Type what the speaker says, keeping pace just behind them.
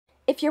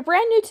If you're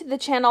brand new to the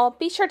channel,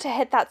 be sure to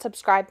hit that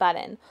subscribe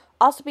button.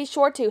 Also be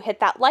sure to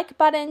hit that like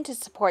button to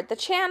support the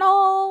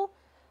channel.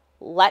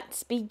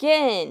 Let's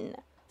begin.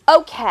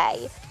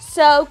 Okay,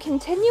 so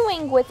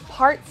continuing with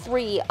part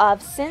 3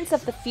 of Sins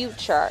of the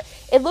Future,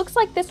 it looks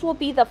like this will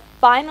be the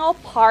final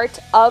part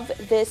of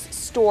this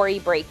story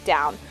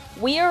breakdown.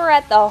 We are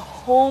at the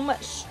home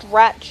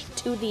stretch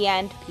to the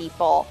end,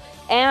 people.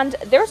 And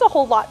there's a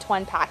whole lot to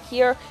unpack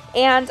here,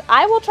 and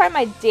I will try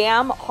my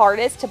damn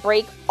hardest to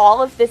break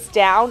all of this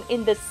down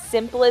in the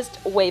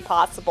simplest way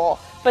possible.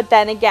 But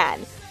then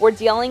again, we're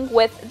dealing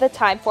with the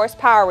Time Force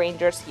Power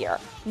Rangers here.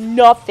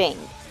 Nothing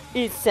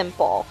is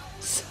simple.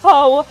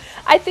 So,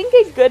 I think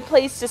a good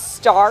place to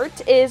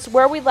start is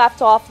where we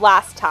left off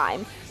last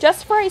time.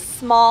 Just for a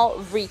small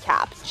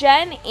recap,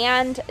 Jen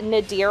and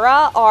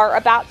Nadira are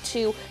about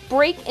to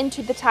break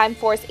into the Time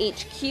Force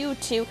HQ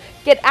to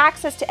get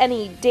access to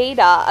any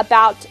data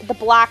about the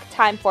Black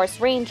Time Force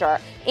Ranger.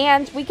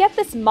 And we get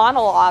this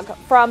monologue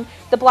from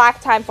the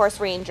Black Time Force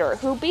Ranger,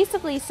 who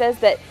basically says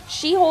that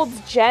she holds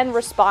Jen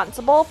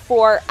responsible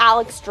for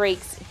Alex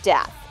Drake's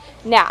death.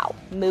 Now,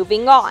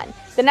 moving on.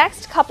 The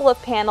next couple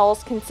of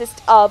panels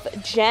consist of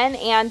Jen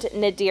and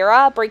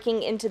Nadira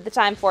breaking into the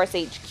Time Force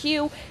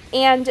HQ,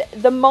 and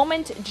the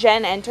moment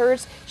Jen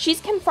enters, she's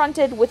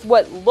confronted with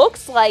what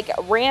looks like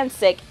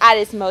Ransik at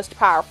his most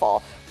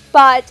powerful.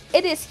 But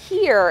it is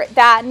here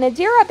that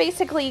Nadira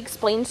basically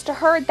explains to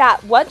her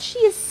that what she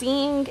is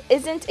seeing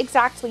isn't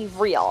exactly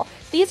real.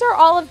 These are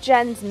all of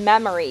Jen's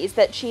memories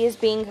that she is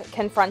being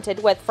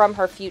confronted with from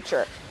her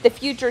future, the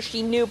future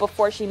she knew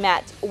before she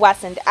met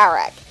Wes and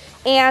Eric.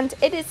 And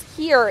it is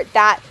here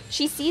that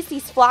she sees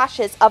these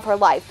flashes of her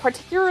life,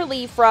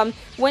 particularly from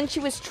when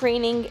she was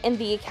training in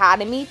the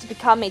academy to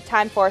become a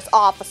Time Force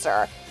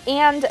officer.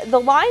 And the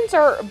lines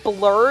are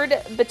blurred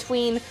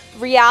between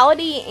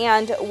reality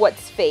and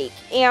what's fake.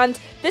 And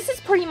this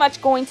is pretty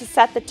much going to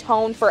set the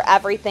tone for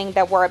everything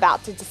that we're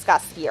about to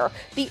discuss here.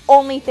 The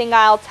only thing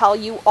I'll tell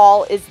you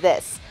all is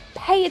this: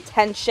 pay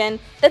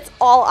attention. That's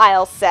all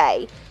I'll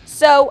say.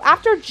 So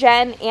after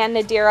Jen and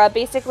Nadira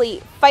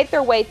basically fight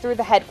their way through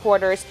the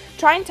headquarters,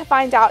 trying to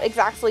find out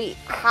exactly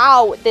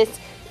how this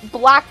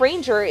Black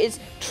Ranger is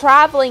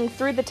traveling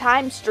through the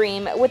time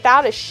stream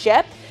without a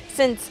ship,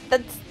 since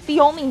that's the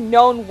only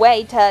known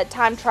way to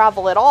time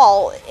travel at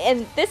all.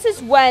 And this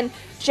is when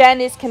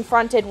Jen is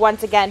confronted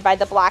once again by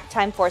the Black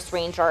Time Force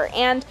Ranger,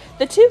 and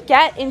the two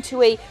get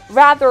into a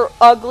rather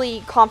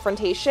ugly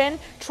confrontation,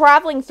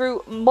 traveling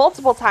through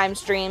multiple time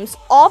streams.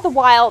 All the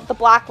while, the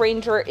Black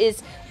Ranger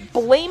is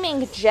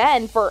blaming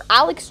Jen for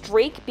Alex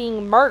Drake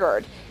being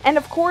murdered. And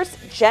of course,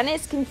 Jen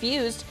is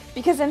confused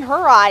because in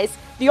her eyes,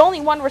 the only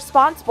one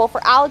responsible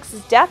for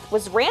Alex's death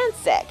was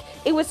Ransik.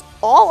 It was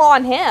all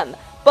on him.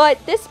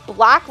 But this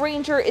Black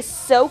Ranger is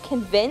so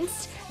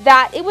convinced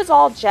that it was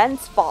all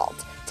Jen's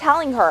fault,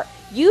 telling her,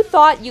 "You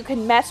thought you could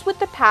mess with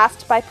the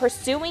past by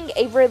pursuing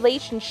a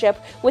relationship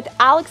with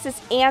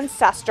Alex's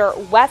ancestor,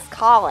 Wes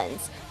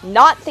Collins,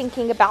 not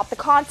thinking about the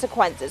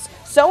consequences.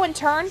 So in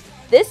turn,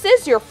 this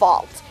is your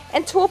fault."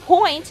 And to a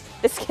point,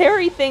 the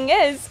scary thing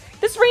is,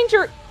 this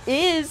Ranger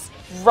is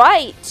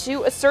right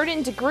to a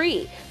certain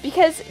degree,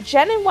 because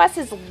Jen and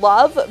Wes's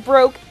love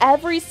broke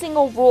every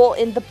single rule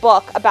in the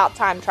book about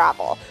time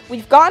travel.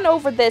 We've gone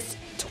over this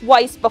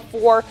twice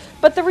before,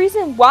 but the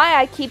reason why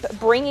I keep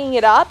bringing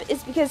it up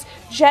is because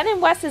Jen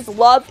and Wes's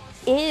love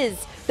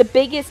is the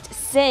biggest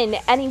sin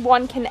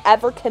anyone can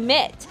ever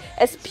commit.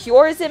 As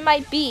pure as it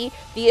might be,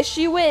 the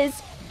issue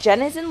is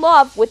Jen is in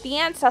love with the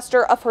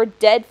ancestor of her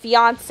dead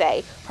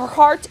fiancé. Her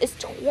heart is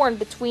torn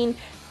between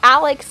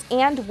Alex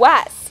and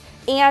Wes.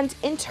 And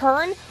in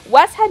turn,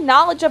 Wes had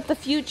knowledge of the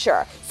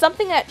future,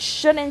 something that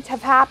shouldn't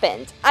have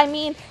happened. I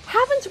mean,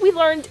 haven't we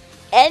learned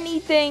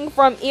anything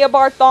from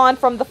Eobard Thawne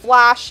from The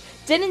Flash?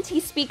 Didn't he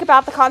speak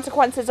about the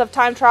consequences of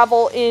time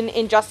travel in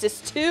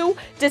Injustice 2?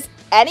 Does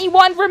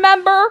anyone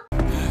remember?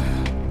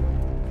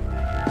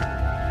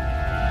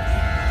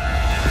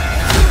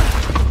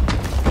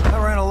 I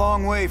ran a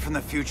long way from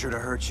the future to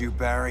hurt you,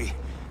 Barry.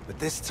 But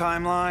this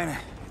timeline,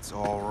 it's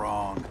all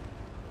wrong.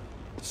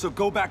 So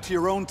go back to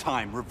your own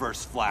time,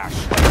 Reverse Flash.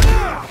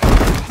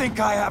 Think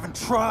I haven't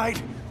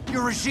tried?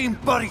 Your regime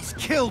buddies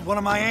killed one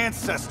of my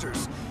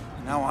ancestors.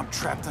 And now I'm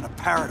trapped in a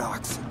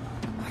paradox.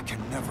 I can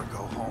never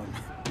go home.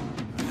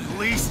 At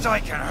least I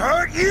can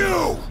hurt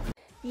you!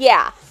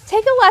 Yeah,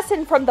 take a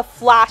lesson from the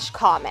Flash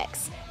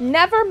comics.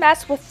 Never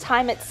mess with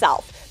time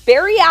itself.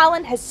 Barry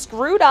Allen has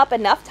screwed up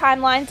enough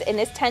timelines in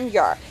his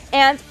tenure,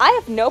 and I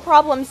have no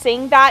problem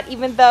saying that,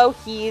 even though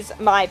he's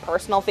my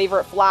personal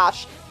favorite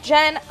Flash.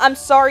 Jen, I'm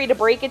sorry to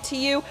break it to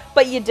you,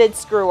 but you did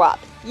screw up.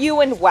 You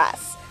and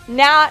Wes.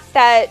 Not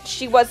that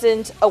she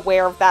wasn't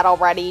aware of that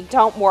already,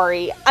 don't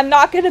worry. I'm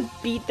not gonna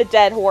beat the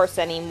dead horse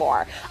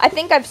anymore. I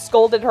think I've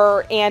scolded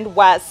her and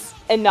Wes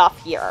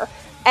enough here.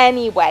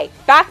 Anyway,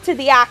 back to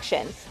the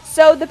action.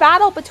 So the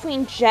battle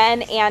between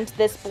Jen and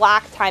this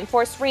Black Time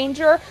Force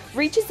Ranger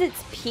reaches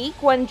its peak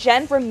when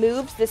Jen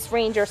removes this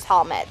Ranger's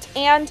helmet,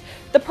 and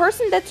the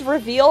person that's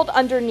revealed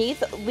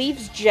underneath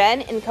leaves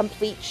Jen in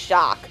complete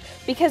shock.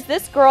 because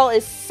this girl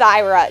is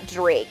Syra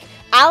Drake,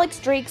 Alex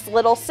Drake's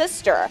little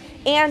sister.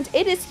 And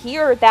it is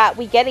here that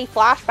we get a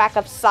flashback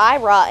of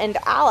Syra and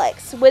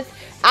Alex, with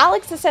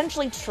Alex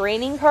essentially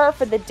training her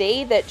for the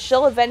day that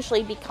she'll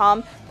eventually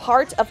become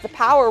part of the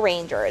Power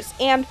Rangers.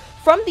 And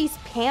from these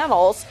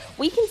panels,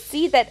 we can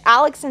see that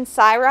Alex and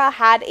Syra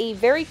had a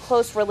very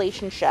close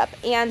relationship,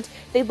 and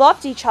they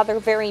loved each other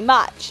very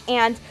much,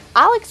 and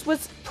Alex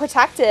was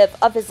protective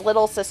of his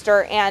little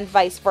sister and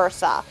vice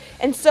versa.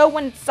 And so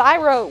when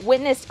Syra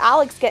witnessed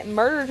Alex get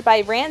murdered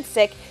by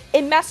Rancic,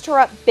 it messed her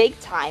up big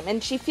time,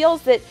 and she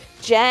feels that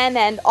Jen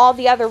and all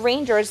the other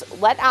Rangers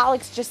let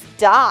Alex just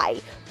die.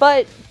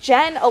 But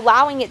Jen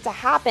allowing it to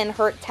happen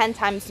hurt 10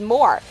 times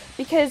more,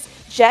 because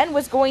Jen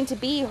was going to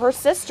be her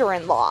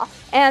sister-in-law.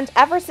 And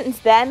ever since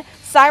then,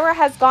 Syra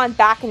has gone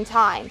back in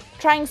time,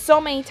 trying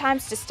so many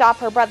times to stop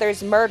her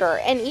brother's murder,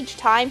 and each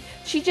time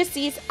she just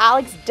sees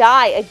Alex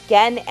die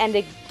again and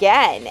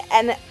again.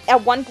 And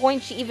at one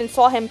point she even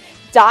saw him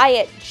die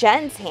at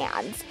Jen's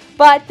hands.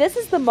 But this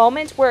is the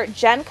moment where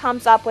Jen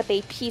comes up with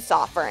a peace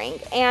offering,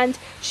 and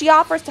she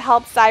offers to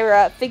help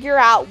Syra figure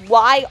out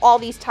why all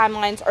these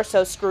timelines are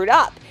so screwed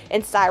up.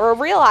 And Syra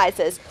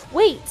realizes,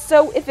 wait,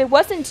 so if it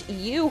wasn't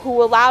you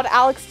who allowed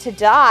Alex to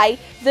die,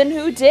 then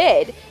who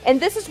did? And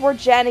this is where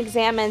Jen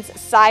examines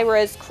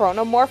Syra's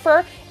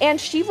chronomorpher, and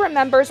she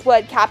remembers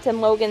what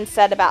Captain Logan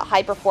said about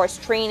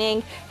Hyperforce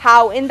training,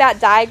 how in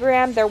that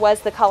diagram there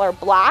was the color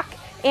black.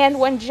 And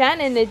when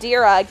Jen and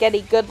Nadira get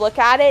a good look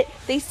at it,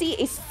 they see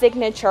a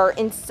signature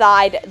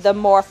inside the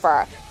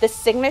morpher, the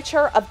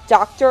signature of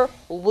Dr.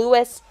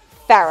 Louis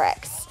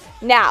Ferrix.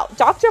 Now,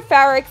 Dr.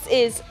 Ferrix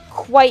is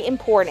quite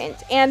important,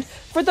 and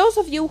for those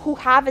of you who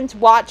haven't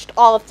watched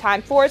all of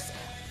Time Force,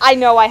 I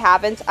know I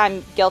haven't,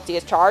 I'm guilty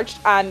as charged.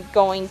 I'm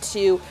going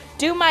to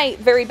do my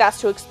very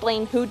best to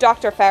explain who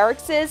Dr.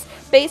 Ferrix is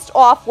based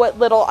off what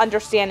little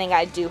understanding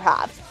I do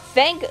have.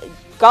 Thank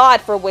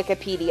God for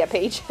Wikipedia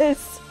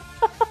pages.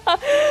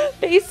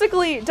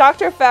 Basically,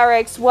 Dr.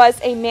 Ferrix was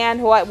a man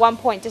who at one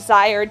point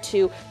desired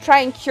to try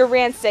and cure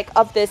Rancic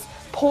of this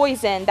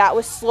poison that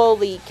was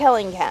slowly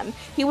killing him.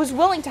 He was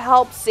willing to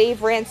help save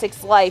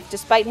Rancic's life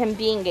despite him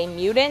being a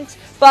mutant,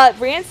 but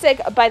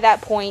Rancic, by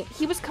that point,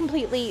 he was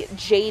completely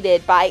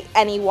jaded by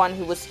anyone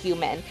who was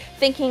human,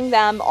 thinking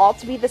them all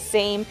to be the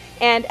same,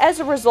 and as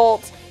a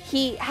result,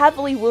 he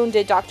heavily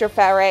wounded Dr.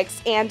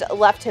 Ferrix and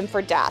left him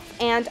for death.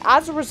 And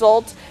as a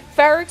result,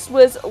 Ferrix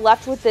was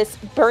left with this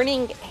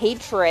burning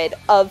hatred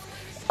of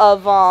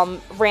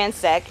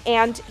Rancic,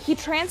 and he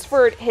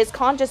transferred his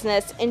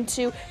consciousness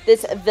into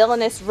this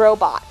villainous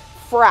robot,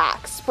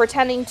 Frax,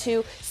 pretending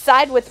to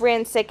side with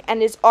Rancic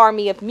and his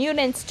army of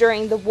mutants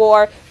during the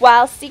war,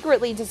 while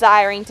secretly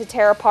desiring to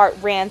tear apart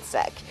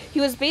Rancic.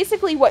 He was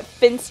basically what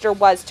Finster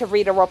was to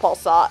Rita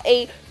Repulsa,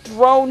 a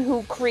drone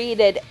who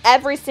created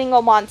every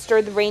single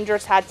monster the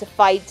Rangers had to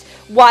fight,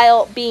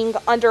 while being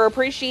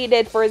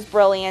underappreciated for his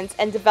brilliance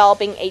and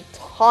developing a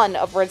ton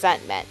of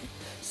resentment.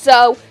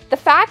 So, the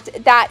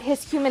fact that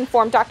his human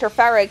form, Dr.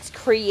 Ferrix,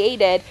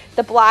 created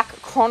the black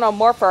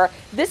chronomorpher,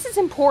 this is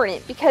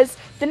important because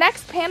the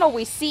next panel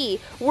we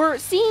see, we're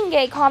seeing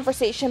a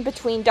conversation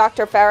between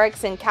Dr.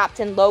 Ferrix and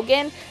Captain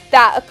Logan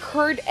that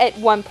occurred at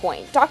one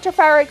point. Dr.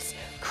 Ferrix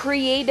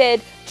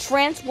created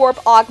transwarp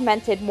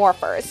augmented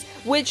morphers,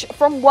 which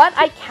from what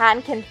I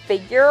can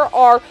configure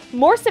are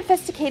more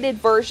sophisticated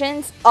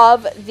versions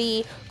of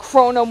the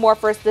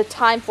chronomorphers the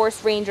Time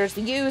Force Rangers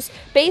use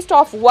based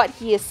off what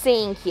he is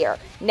saying here.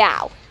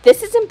 Now,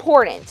 this is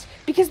important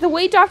because the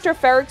way Dr.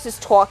 Ferrix is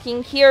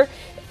talking here,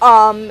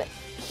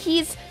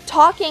 he's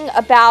talking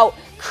about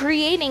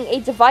creating a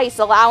device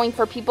allowing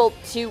for people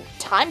to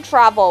time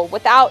travel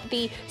without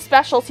the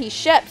specialty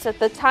ships that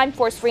the Time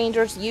Force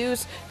Rangers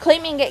use,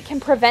 claiming it can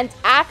prevent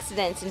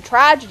accidents and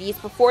tragedies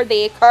before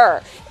they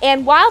occur.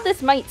 And while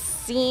this might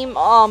seem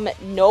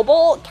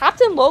noble,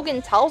 Captain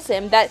Logan tells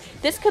him that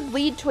this could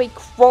lead to a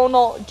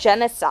chronal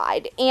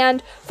genocide.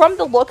 And from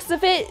the looks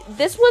of it,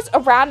 this was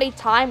around a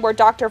time where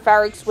Dr.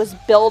 Ferrix was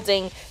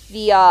building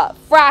the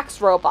Frax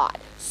robot.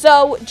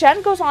 So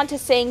Jen goes on to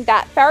saying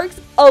that Ferrix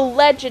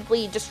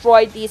allegedly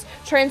destroyed these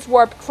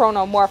transwarp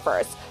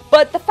chronomorphers.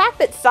 But the fact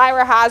that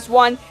Syra has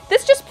one,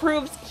 this just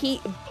proves he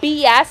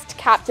BS'd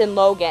Captain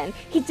Logan.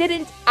 He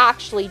didn't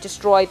actually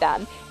destroy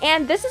them.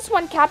 And this is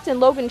when Captain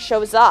Logan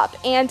shows up,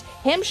 and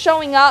him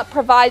showing up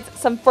provides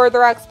some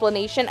further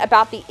explanation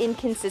about the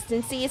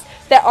inconsistencies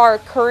that are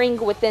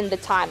occurring within the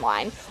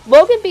timeline.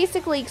 Logan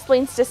basically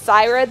explains to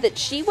Syra that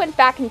she went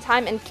back in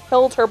time and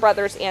killed her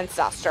brother's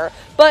ancestor,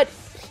 but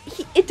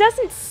it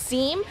doesn't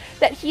seem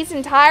that he's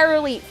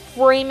entirely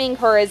framing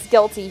her as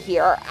guilty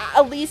here,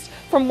 at least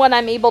from what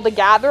I'm able to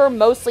gather,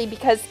 mostly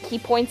because he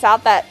points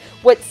out that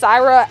what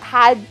Syra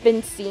had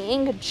been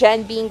seeing,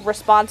 Jen being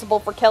responsible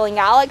for killing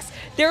Alex,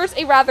 there's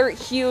a rather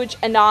huge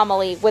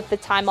anomaly with the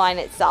timeline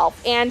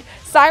itself. And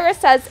Syra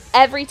says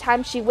every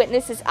time she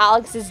witnesses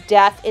Alex's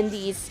death in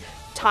these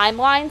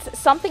timelines,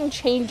 something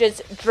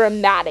changes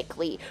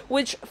dramatically,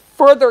 which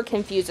further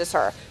confuses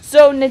her.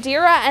 So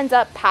Nadira ends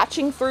up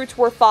patching through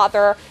to her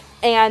father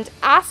and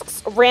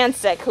asks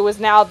Rancic, who is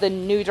now the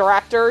new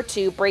director,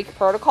 to break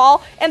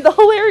protocol. And the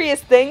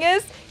hilarious thing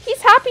is,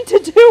 he's happy to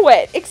do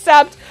it,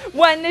 except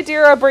when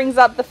Nadira brings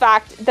up the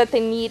fact that they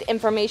need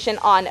information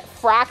on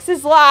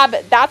Frax's lab,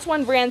 that's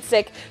when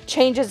Rancic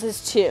changes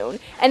his tune,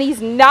 and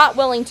he's not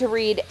willing to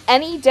read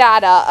any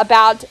data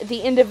about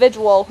the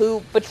individual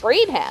who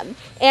betrayed him.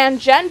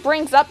 And Jen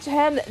brings up to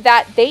him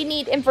that they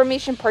need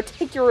information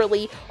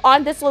particularly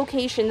on this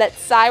location that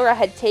Syra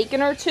had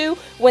taken her to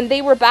when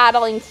they were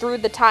battling through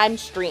the time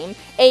stream,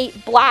 a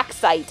black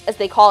site as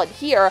they call it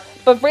here,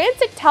 but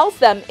Rancic tells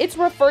them it's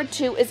referred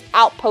to as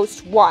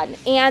Outpost 1,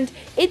 and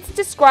it's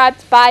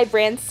described by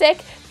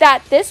Rancic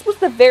that this was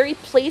the very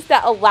place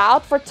that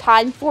allowed for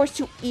Time Force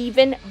to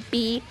even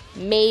be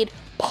made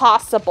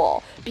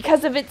possible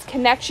because of its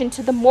connection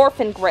to the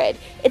Morphin Grid.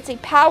 It's a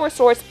power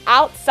source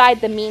outside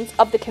the means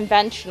of the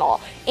conventional,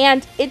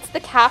 and it's the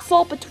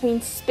castle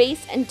between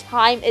space and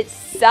time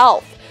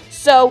itself.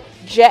 So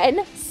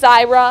Jen,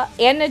 Syra,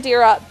 and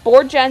Nadira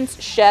board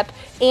Jen's ship,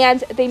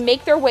 and they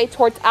make their way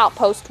towards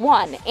Outpost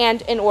 1,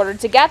 and in order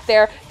to get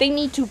there, they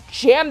need to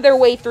jam their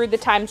way through the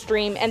time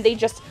stream, and they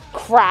just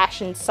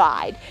crash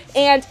inside.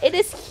 And it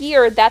is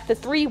here that the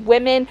three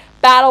women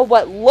battle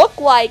what look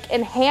like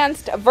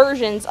enhanced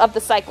versions of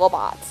the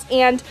Cyclobots,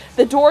 and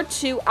the door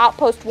to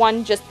Outpost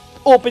 1 just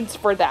opens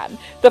for them,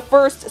 the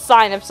first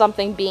sign of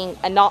something being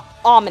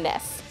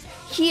ominous.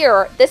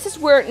 Here, this is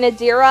where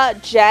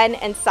Nadira, Jen,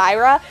 and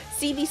Syra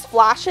see these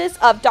flashes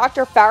of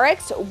Dr.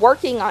 Ferrix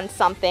working on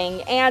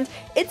something, and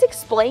it's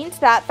explained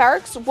that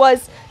Ferrix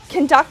was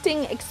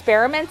conducting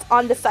experiments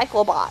on the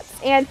Cyclobots,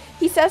 and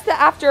he says that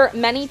after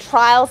many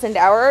trials and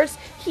errors,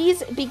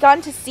 he's begun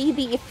to see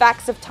the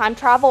effects of time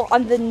travel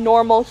on the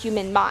normal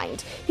human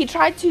mind. He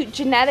tried to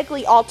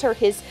genetically alter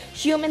his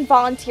human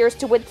volunteers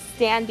to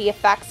withstand the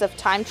effects of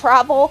time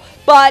travel,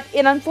 but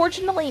it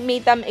unfortunately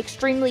made them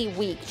extremely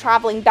weak,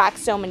 traveling back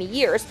so many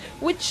years,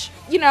 which,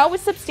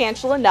 was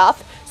substantial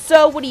enough.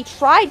 So what he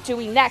tried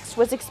doing next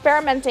was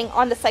experimenting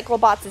on the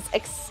Cyclobots'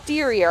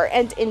 exterior,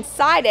 and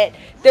inside it,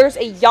 there's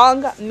a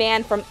young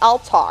man from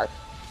Eltar.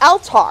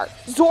 Eltar,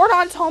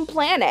 Zordon's home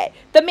planet,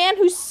 the man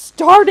who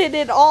started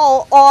it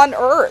all on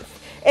Earth.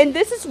 And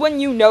this is when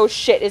you know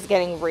shit is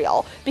getting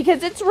real,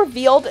 because it's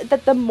revealed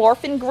that the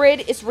Morphin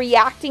Grid is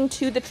reacting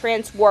to the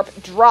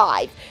transwarp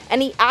drive,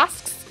 and he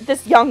asks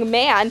this young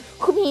man,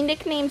 whom he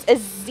nicknames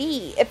as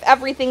Z, if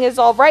everything is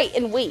alright.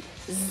 And wait,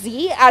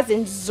 Z as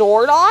in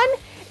Zordon?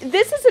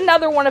 This is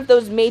another one of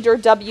those major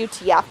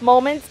WTF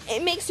moments.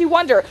 It makes you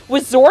wonder,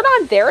 was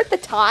Zordon there at the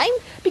time?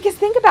 Because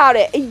think about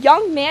it, a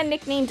young man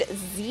nicknamed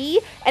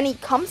Z, and he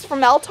comes from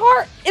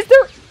Eltar? Is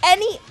there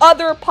any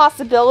other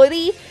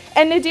possibility?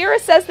 And Nadira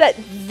says that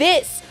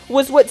this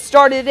was what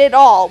started it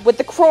all, with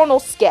the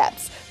chronal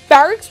skips.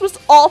 Ferrix was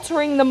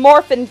altering the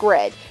Morphin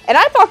Grid, and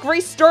I thought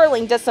Grace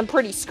Sterling does some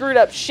pretty screwed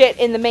up shit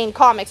in the main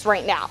comics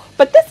right now,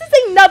 but this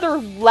is another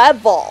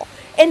level.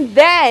 And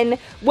then,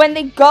 when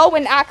they go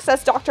and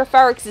access Dr.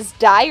 Ferrix's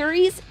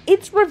diaries,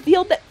 it's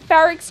revealed that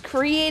Ferrix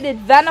created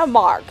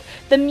Venomark,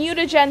 the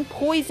mutagen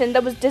poison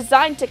that was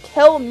designed to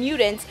kill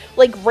mutants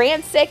like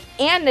Rancic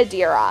and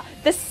Nadira.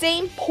 The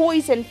same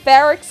poison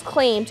Ferrix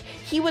claimed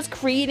he was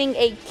creating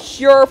a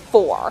cure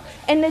for.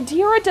 And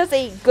Nadira does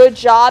a good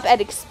job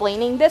at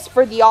explaining this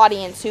for the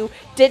audience who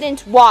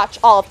didn't watch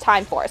all of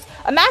Time Force.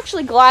 I'm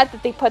actually glad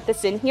that they put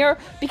this in here,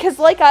 because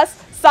like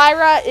us,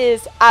 Syra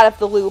is out of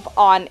the loop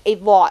on a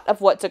lot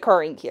of what's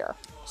occurring here.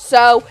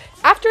 So,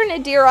 after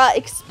Nadira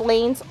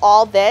explains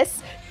all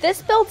this,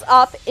 this builds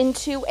up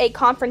into a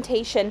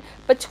confrontation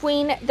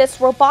between this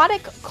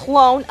robotic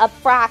clone of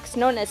Frax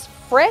known as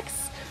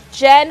Frix,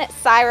 Jen,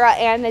 Syra,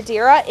 and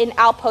Nadira in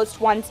Outpost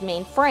 1's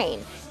main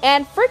frame.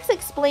 And Frix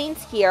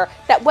explains here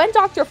that when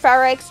Dr.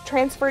 Ferrix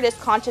transferred his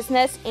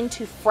consciousness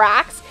into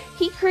Frax,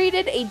 he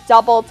created a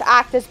double to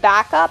act as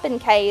backup in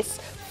case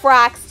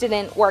Frax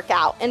didn't work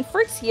out. And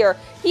Frix here,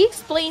 he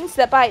explains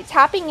that by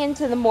tapping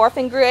into the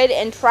Morphin Grid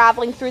and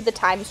traveling through the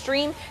time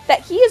stream,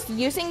 that he is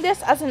using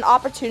this as an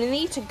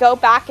opportunity to go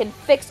back and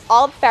fix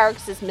all of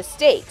Ferrix's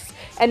mistakes.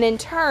 And in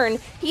turn,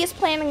 he is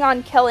planning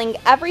on killing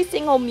every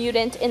single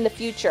mutant in the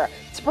future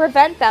to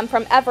prevent them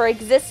from ever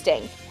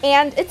existing.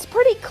 And it's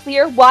pretty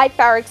clear why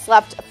Ferrix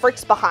left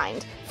Frix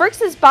behind.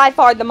 Frix is by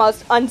far the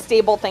most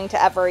unstable thing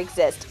to ever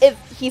exist, if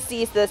he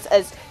sees this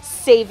as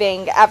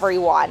saving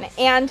everyone.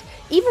 And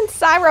even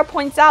Syra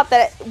points out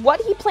that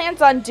what he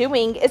plans on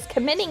doing is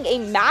committing a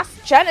mass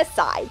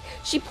genocide.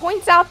 She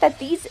points out that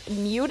these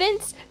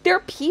mutants, they're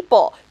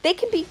people. They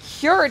can be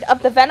cured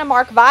of the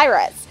Venomark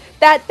virus,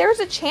 that there's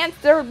a chance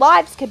their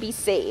lives could be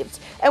saved.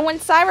 And when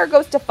Syra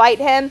goes to fight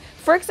him,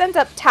 Frix ends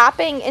up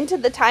tapping into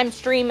the time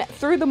stream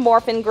through the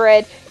Morphin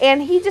Grid,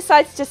 and he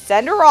decides to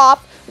send her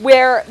off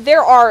where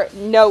there are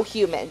no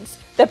humans,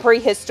 the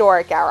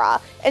prehistoric era.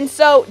 And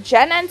so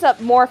Jen ends up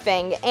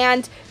morphing,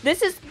 and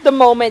this is the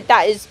moment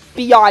that is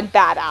beyond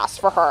badass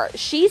for her.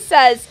 She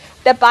says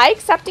that by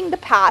accepting the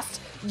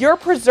past, you're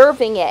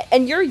preserving it,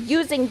 and you're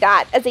using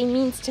that as a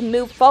means to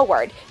move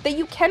forward. That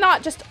you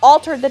cannot just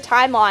alter the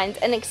timelines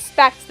and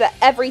expect that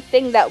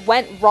everything that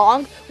went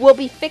wrong will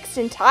be fixed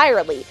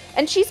entirely.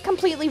 And she's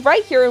completely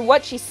right here in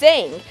what she's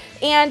saying.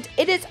 And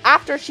it is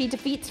after she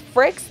defeats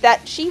Fricks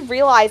that she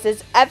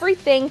realizes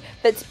everything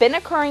that's been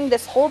occurring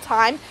this whole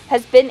time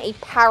has been a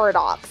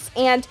paradox.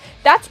 And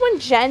that's when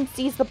Jen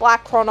sees the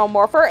Black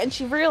Chronomorpher and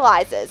she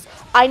realizes,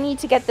 I need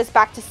to get this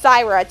back to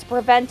Syra to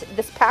prevent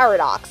this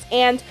paradox.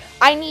 And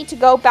I need to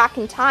go back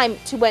in time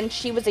to when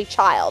she was a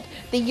child,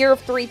 the year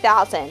of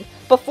 3000,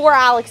 before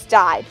Alex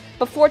died,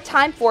 before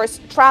Time Force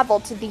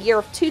traveled to the year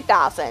of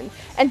 2000.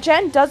 And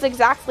Jen does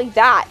exactly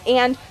that.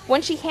 And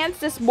when she hands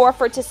this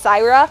morpher to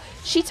Syra,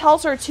 she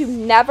tells her to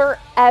never,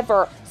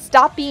 ever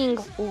stop being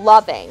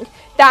loving.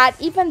 That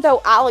even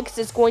though Alex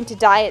is going to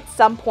die at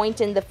some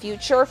point in the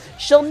future,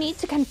 she'll need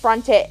to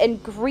confront it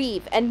and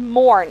grieve and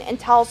mourn, and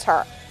tells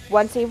her,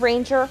 once a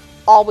Ranger,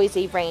 always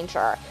a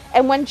Ranger.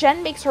 And when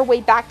Jen makes her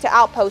way back to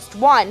Outpost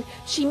 1,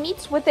 she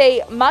meets with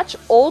a much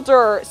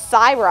older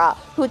Syra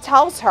who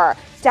tells her,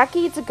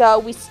 decades ago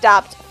we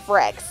stopped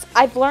Fricks.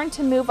 I've learned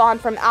to move on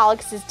from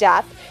Alex's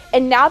death,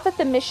 and now that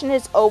the mission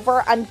is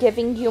over, I'm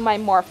giving you my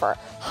morpher.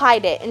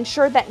 Hide it,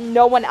 ensure that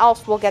no one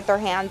else will get their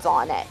hands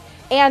on it.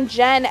 And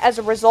Jen, as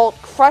a result,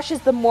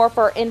 crushes the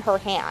morpher in her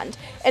hand.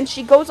 And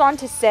she goes on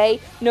to say,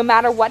 no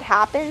matter what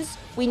happens,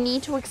 we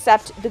need to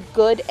accept the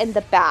good and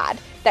the bad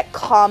that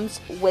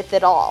comes with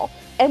it all.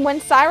 And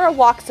when Syra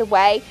walks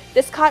away,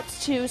 this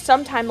cuts to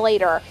sometime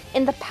later,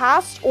 in the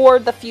past or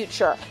the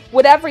future.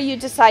 Whatever you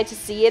decide to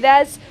see it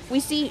as, we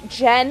see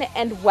Jen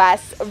and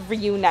Wes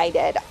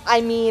reunited.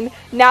 I mean,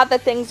 now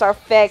that things are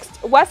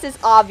fixed, Wes is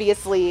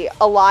obviously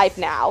alive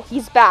now.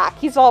 He's back,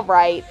 he's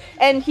alright,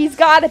 and he's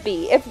gotta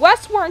be. If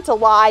Wes weren't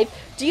alive,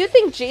 do you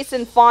think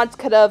Jason Fauntz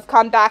could have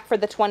come back for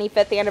the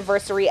 25th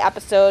anniversary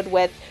episode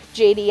with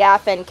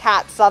JDF and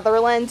Kat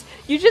Sutherland?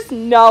 You just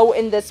know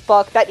in this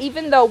book that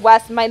even though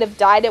Wes might have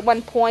died at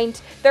one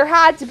point, there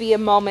had to be a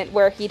moment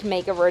where he'd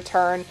make a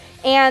return.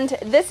 And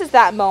this is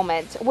that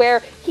moment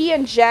where he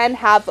and Jen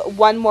have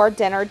one more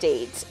dinner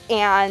date,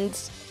 and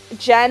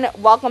Jen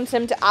welcomes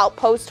him to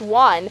Outpost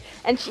 1,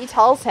 and she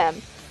tells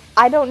him,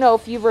 I don't know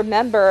if you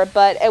remember,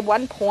 but at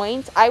one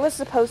point I was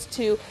supposed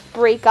to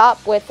break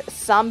up with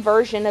some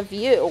version of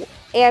you.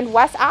 And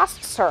Wes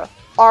asks her,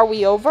 are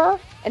we over?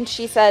 And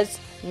she says,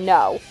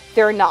 no,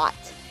 they're not.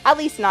 At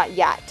least not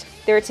yet.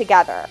 They're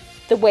together,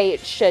 the way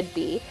it should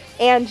be.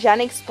 And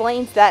Jen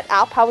explains that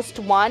Outpost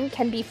 1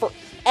 can be for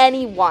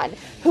anyone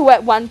who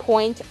at one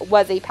point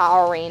was a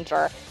Power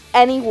Ranger.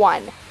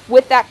 Anyone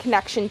with that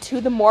connection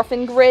to the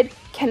Morphin Grid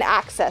can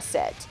access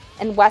it.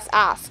 And Wes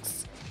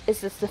asks,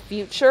 is this the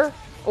future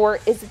or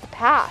is it the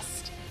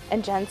past?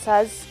 And Jen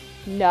says,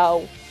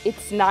 no,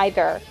 it's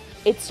neither.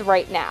 It's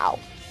right now,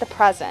 the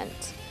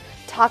present.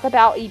 Talk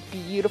about a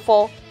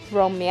beautiful,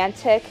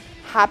 romantic,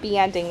 happy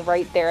ending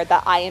right there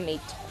that I am a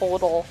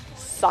total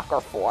sucker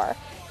for.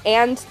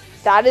 And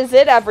that is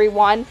it,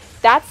 everyone.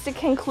 That's the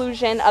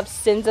conclusion of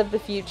Sins of the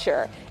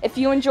Future. If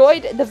you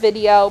enjoyed the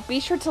video, be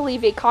sure to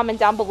leave a comment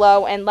down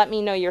below and let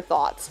me know your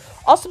thoughts.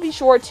 Also be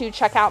sure to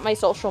check out my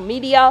social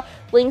media.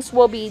 Links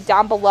will be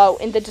down below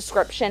in the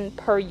description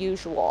per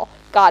usual.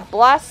 God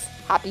bless,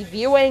 happy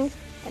viewing,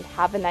 and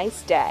have a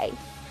nice day.